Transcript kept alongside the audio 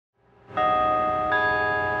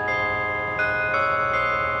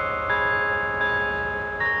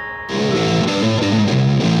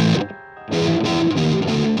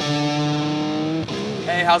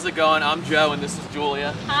Hey, how's it going? I'm Joe and this is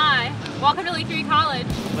Julia. Hi. Welcome to Lake Erie College.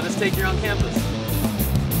 Let us take you around campus.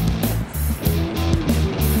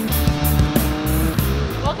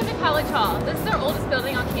 Welcome to College Hall. This is our oldest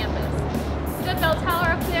building on campus. The bell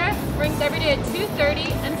tower up there rings every day at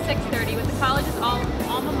 2:30 and 6:30 with the college's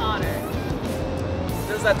alma mater. It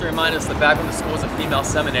does that to remind us that back when the school was a female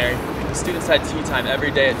seminary, the students had tea time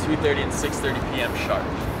every day at 2:30 and 6:30 p.m. sharp.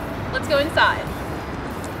 Let's go inside.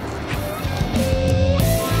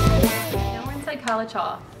 Now we're inside College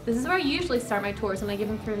Hall. This is where I usually start my tours when I give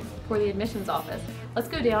them for the admissions office. Let's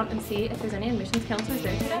go down and see if there's any admissions counselors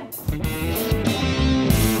there today. Let's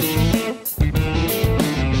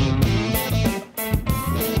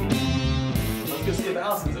go see if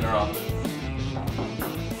Allison's in our office.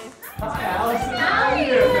 Hi, Allison. How are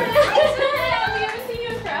you? We haven't seen you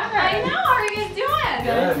in forever. I know. How are you guys doing?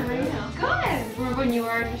 Good. Good. Remember when you were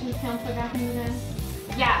our admissions counselor back in the day?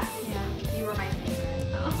 Yes. Yeah. You were my favorite.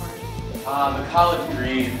 The college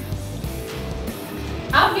green.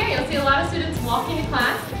 Out here, you'll see a lot of students walking to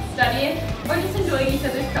class, studying, or just enjoying each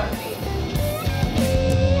other's company.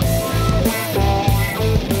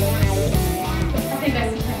 I think I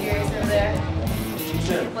see Tiberius over there.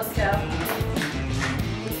 Let's go.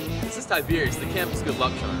 This is Tiberius, the campus good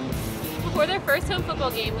luck charm. Before their first home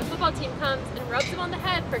football game, the football team comes and rubs them on the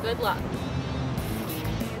head for good luck.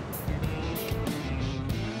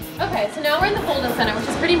 Okay, so now we're in the Holden Center, which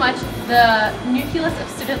is pretty much the nucleus of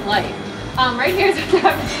student life. Right here is the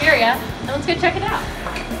cafeteria, and let's go check it out.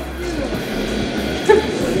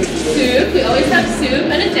 Soup, we always have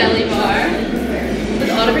soup and a deli bar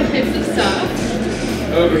with all different types of stuff.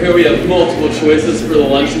 Over here we have multiple choices for the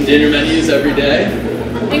lunch and dinner menus every day.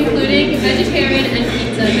 Including vegetarian and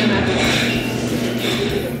pizza, no matter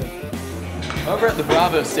what. Over at the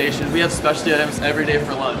Bravo station, we have specialty items every day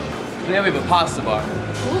for lunch. Today we have a pasta bar.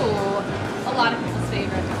 Ooh, a lot of people's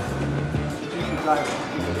favorite.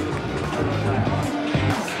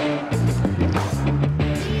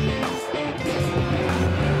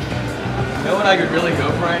 You know what I could really go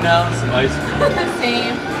for right now? Some ice cream.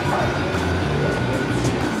 Same.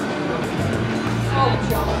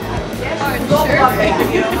 Orange sherbet.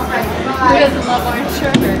 Who doesn't love orange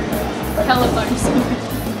sherbet? Hella orange sherbet.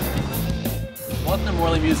 Welcome to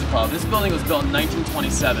Morley Music Hall. This building was built in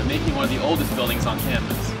 1927, making one of the oldest buildings on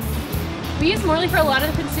campus. We use Morley for a lot of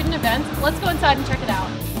different student events. Let's go inside and check it out.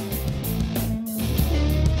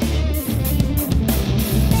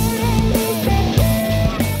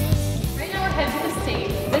 Right now we're headed to the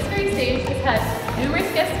stage. This very stage has had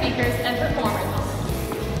numerous guest speakers and performers on it.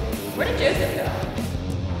 Where did Joseph go?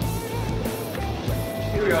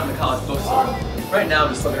 Here we are on the college bookstore. Right now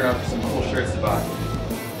I'm just looking around for some cool shirts to buy.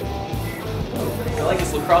 I like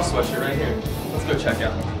this lacrosse sweatshirt right here. Let's go check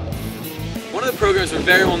out. One of the programs we're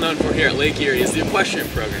very well known for here at Lake Erie is the equestrian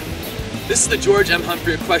program. This is the George M.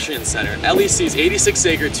 Humphrey Equestrian Center, LEC's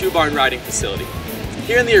 86-acre two-barn riding facility.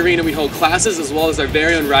 Here in the arena we hold classes as well as our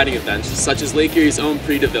very own riding events, such as Lake Erie's own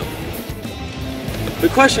Prix de Ville. The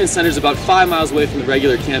Equestrian Center is about 5 miles away from the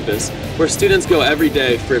regular campus, where students go every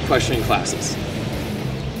day for equestrian classes.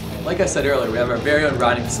 Like I said earlier, we have our very own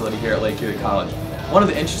riding facility here at Lake Erie College. One of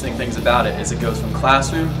the interesting things about it is it goes from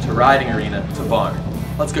classroom to riding arena to barn.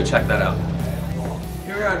 Let's go check that out.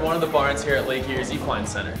 Here we are in one of the barns here at Lake Erie's Equine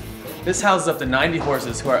Center. This houses up to 90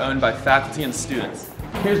 horses who are owned by faculty and students.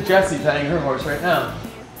 Here's Jessie petting her horse right now.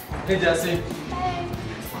 Hey Jessie. Hey.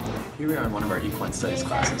 Here we are in one of our equine studies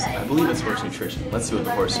classes. I believe it's horse nutrition. Let's see what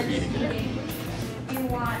the horses are eating today. That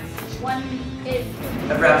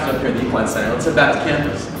wraps it up here at the Equine Center. Let's head back to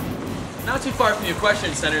campus. Not too far from the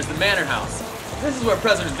Equestrian Center is the Manor House. This is where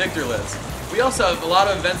President Victor lives. We also have a lot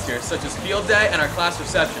of events here, such as Field Day and our class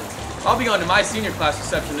receptions. I'll be going to my senior class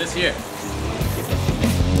reception this year.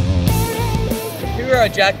 Here we are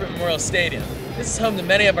at Jackman Memorial Stadium. This is home to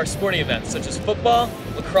many of our sporting events, such as football,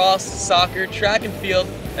 lacrosse, soccer, track and field,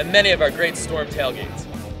 and many of our great Storm tailgates.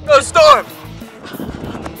 Go Storm!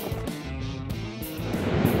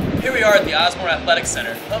 Here we are at the Osborne Athletic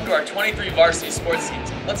Center, home to our 23 varsity sports teams.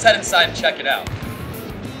 Let's head inside and check it out.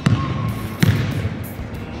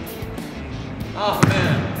 Oh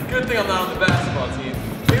man, good thing I'm not on the basketball team.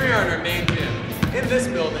 Here we are in our main gym. In this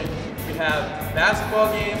building, we have basketball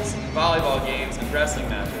games, volleyball games, and wrestling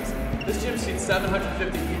matches. This gym seats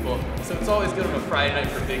 750 people, so it's always good on a Friday night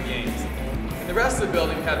for big games. In the rest of the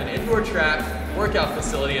building, we have an indoor track, workout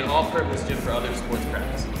facility, and all-purpose gym for other sports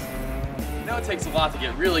practices. You know it takes a lot to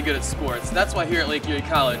get really good at sports. That's why here at Lake Erie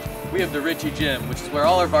College, we have the Ritchie Gym, which is where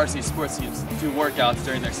all our varsity sports teams do workouts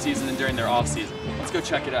during their season and during their off-season. Let's go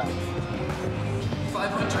check it out.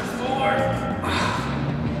 504,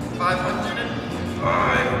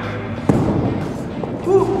 505,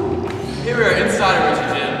 Whew. Here we are inside of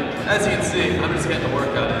Rich's gym. As you can see, I'm just getting the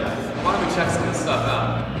workout in. Why don't we check some of this stuff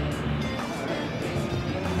out?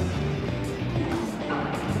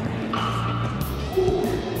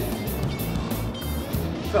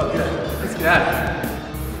 Felt good. Let's get at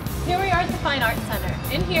it. Here we are at the Fine Arts Center.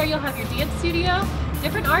 In here you'll have your dance studio,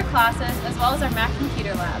 different art classes, as well as our Mac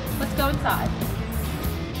computer lab. Let's go inside.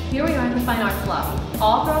 Here we are in the Fine Arts lobby.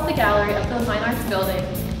 All throughout the gallery of the Fine Arts building,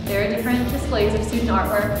 there are different displays of student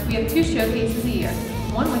artwork. We have 2 showcases a year,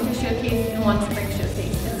 one winter showcase and one spring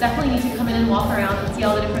showcase. It's definitely neat to come in and walk around and see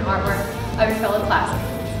all the different artwork of your fellow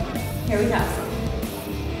classmates. Here we have some.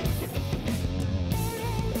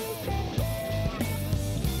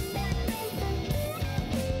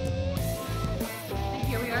 And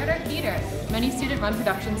here we are at our theater. Many student-run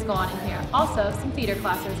productions go on in here. Also, some theater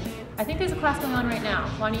classes. I think there's a class going on right now.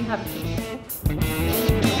 Why don't you have a seat?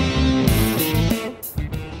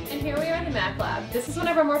 And here we are in the Mac lab. This is one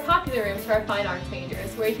of our more popular rooms for our fine arts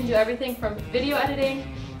majors, where you can do everything from video editing,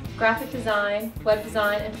 graphic design, web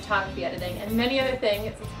design, and photography editing, and many other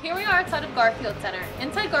things. Here we are outside of Garfield Center.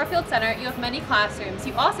 Inside Garfield Center, you have many classrooms.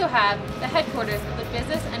 You also have the headquarters of the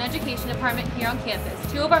Business and Education Department here on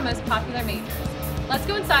campus, 2 of our most popular majors. Let's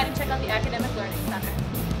go inside and check out the Academic Learning Center.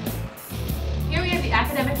 Here we have the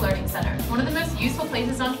Academic Learning Center, one of the most useful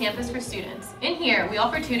places on campus for students. In here, we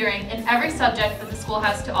offer tutoring in every subject that the school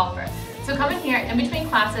has to offer. So come in here in between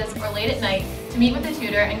classes or late at night to meet with the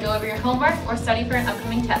tutor and go over your homework or study for an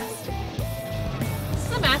upcoming test. This is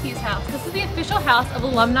the Matthews House. This is the official house of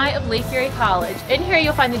alumni of Lake Erie College. In here,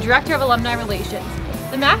 you'll find the Director of Alumni Relations.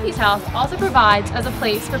 The Matthews House also provides as a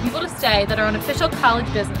place for people to stay that are on official college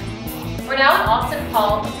business. We're now in Austin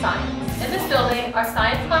Hall of Science. In this building are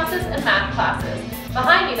science classes and math classes.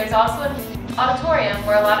 Behind me there's also an auditorium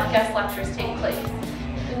where a lot of guest lectures take place.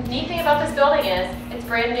 The neat thing about this building is it's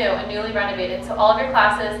brand new and newly renovated, so all of your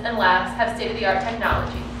classes and labs have state-of-the-art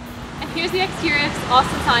technology. And here's the exterior of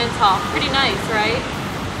Austin Science Hall. Pretty nice, right?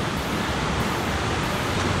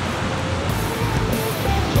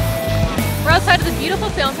 We're outside of the beautiful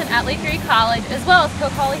fountain at Lake Erie College, as well as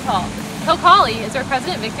Coke-Hawley Hall. Coke-Hawley is where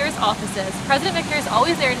President Victor's office is. President Victor is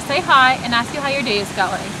always there to say hi and ask you how your day is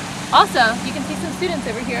going. Also, you can see some students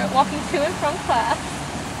over here walking to and from class.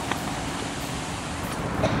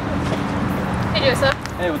 Hey Joseph.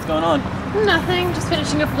 Hey, what's going on? Nothing, just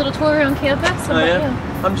finishing up a little tour around campus. Oh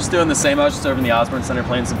yeah? I'm just doing the same. I was just over in the Osborne Center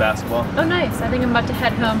playing some basketball. Oh nice, I think I'm about to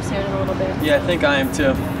head home soon in a little bit. Yeah, I think I am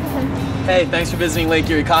too. Okay. Hey, thanks for visiting Lake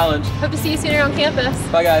Erie College. Hope to see you soon around campus.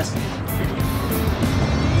 Bye guys.